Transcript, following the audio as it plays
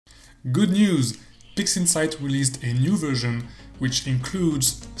Good news! PixInsight released a new version which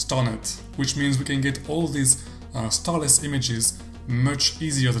includes StarNet, which means we can get all these starless images much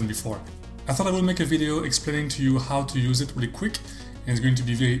easier than before. I thought I would make a video explaining to you how to use it really quick, and it's going to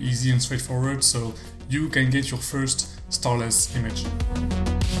be very easy and straightforward, so you can get your first starless image.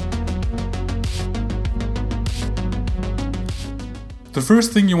 The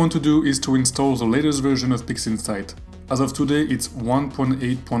first thing you want to do is to install the latest version of PixInsight. As of today, it's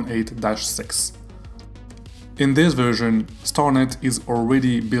 1.8.8-6. In this version, StarNet is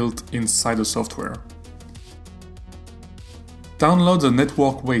already built inside the software. Download the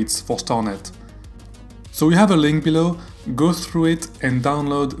network weights for StarNet. So we have a link below, go through it and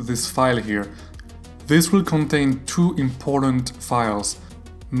download this file here. This will contain two important files,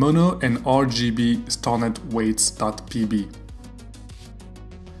 mono and RGB StarNet weights.pb.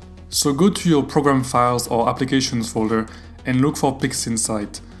 So go to your program files or applications folder and look for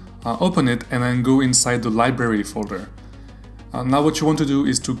PixInsight. Open it and then go inside the library folder. Now what you want to do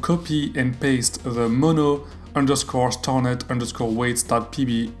is to copy and paste the mono underscore starnet underscore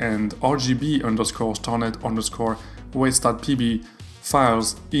weights.pb and RGB underscore starnet underscore weights.pb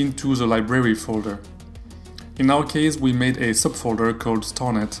files into the library folder. In our case, we made a subfolder called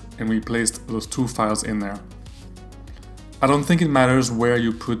StarNet and we placed those two files in there. I don't think it matters where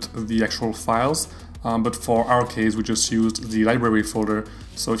you put the actual files, but for our case we just used the library folder,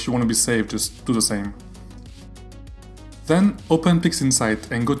 so if you want to be safe, just do the same. Then open PixInsight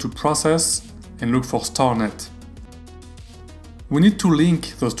and go to Process and look for StarNet. We need to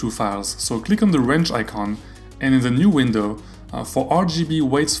link those two files, so click on the wrench icon and in the new window, for RGB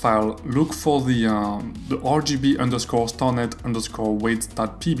weights file, look for the RGB underscore starnet underscore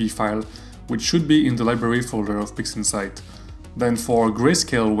weights.pb file, which should be in the library folder of PixInsight. Then for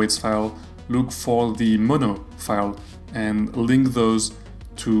grayscale weights file, look for the mono file and link those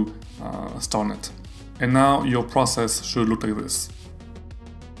to StarNet. And now your process should look like this.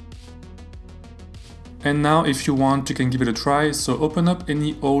 And now if you want, you can give it a try, so open up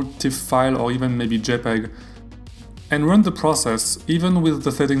any old TIFF file or even maybe JPEG and run the process even with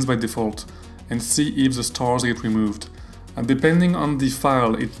the settings by default and see if the stars get removed. And depending on the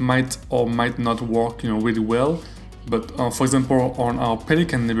file, it might or might not work, really well. But for example, on our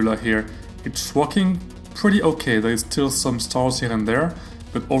Pelican Nebula here, it's working pretty okay. There is still some stars here and there,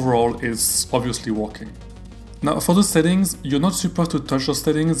 but overall it's obviously working. Now for the settings, you're not supposed to touch those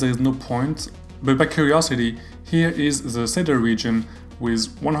settings, there is no point. But by curiosity, here is the shader region with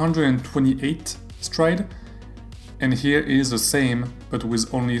 128 stride, and here is the same, but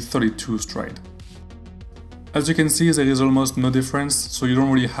with only 32 stride. As you can see, there is almost no difference, so you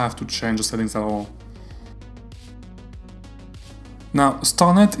don't really have to change the settings at all. Now,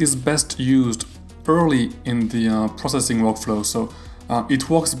 StarNet is best used early in the processing workflow, so it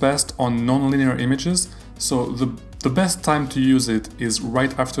works best on nonlinear images, so the best time to use it is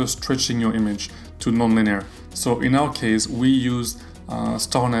right after stretching your image to nonlinear. So in our case, we use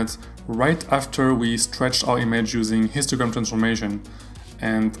StarNet right after we stretch our image using histogram transformation,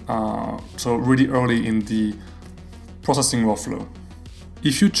 and so really early in the processing workflow.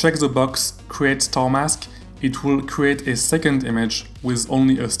 If you check the box Create Star Mask, it will create a second image with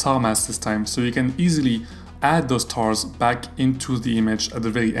only a star mask this time, so you can easily add those stars back into the image at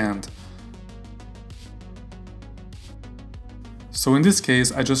the very end. So in this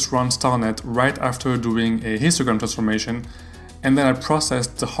case, I just run StarNet right after doing a histogram transformation, and then I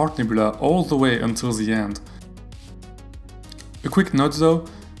processed the Heart Nebula all the way until the end. A quick note though,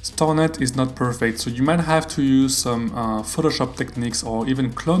 StarNet is not perfect, so you might have to use some Photoshop techniques or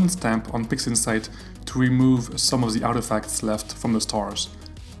even clone stamp on PixInsight to remove some of the artifacts left from the stars.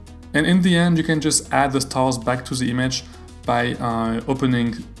 And in the end, you can just add the stars back to the image by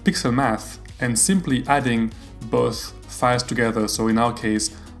opening Pixel Math and simply adding both files together. So in our case,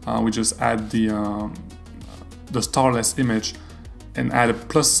 we just add the starless image and add a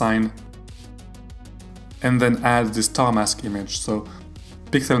plus sign and then add the star mask image. So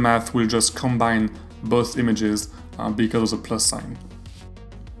Pixel Math will just combine both images because of the plus sign.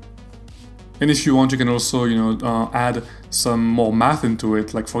 And if you want, you can also, add some more math into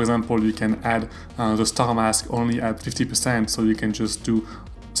it. Like for example, you can add the star mask only at 50%, so you can just do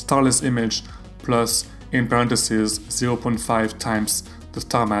starless image plus in parentheses 0.5 times the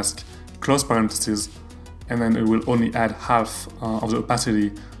star mask close parentheses, and then it will only add half of the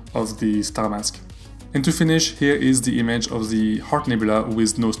opacity of the star mask. And to finish, here is the image of the Heart Nebula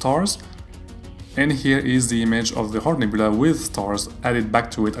with no stars, and here is the image of the Heart Nebula with stars added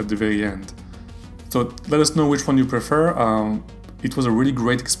back to it at the very end. So let us know which one you prefer. It was a really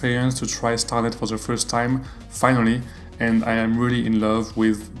great experience to try StarNet for the first time, finally, and I am really in love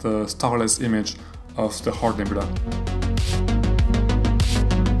with the starless image of the Hard Nebula.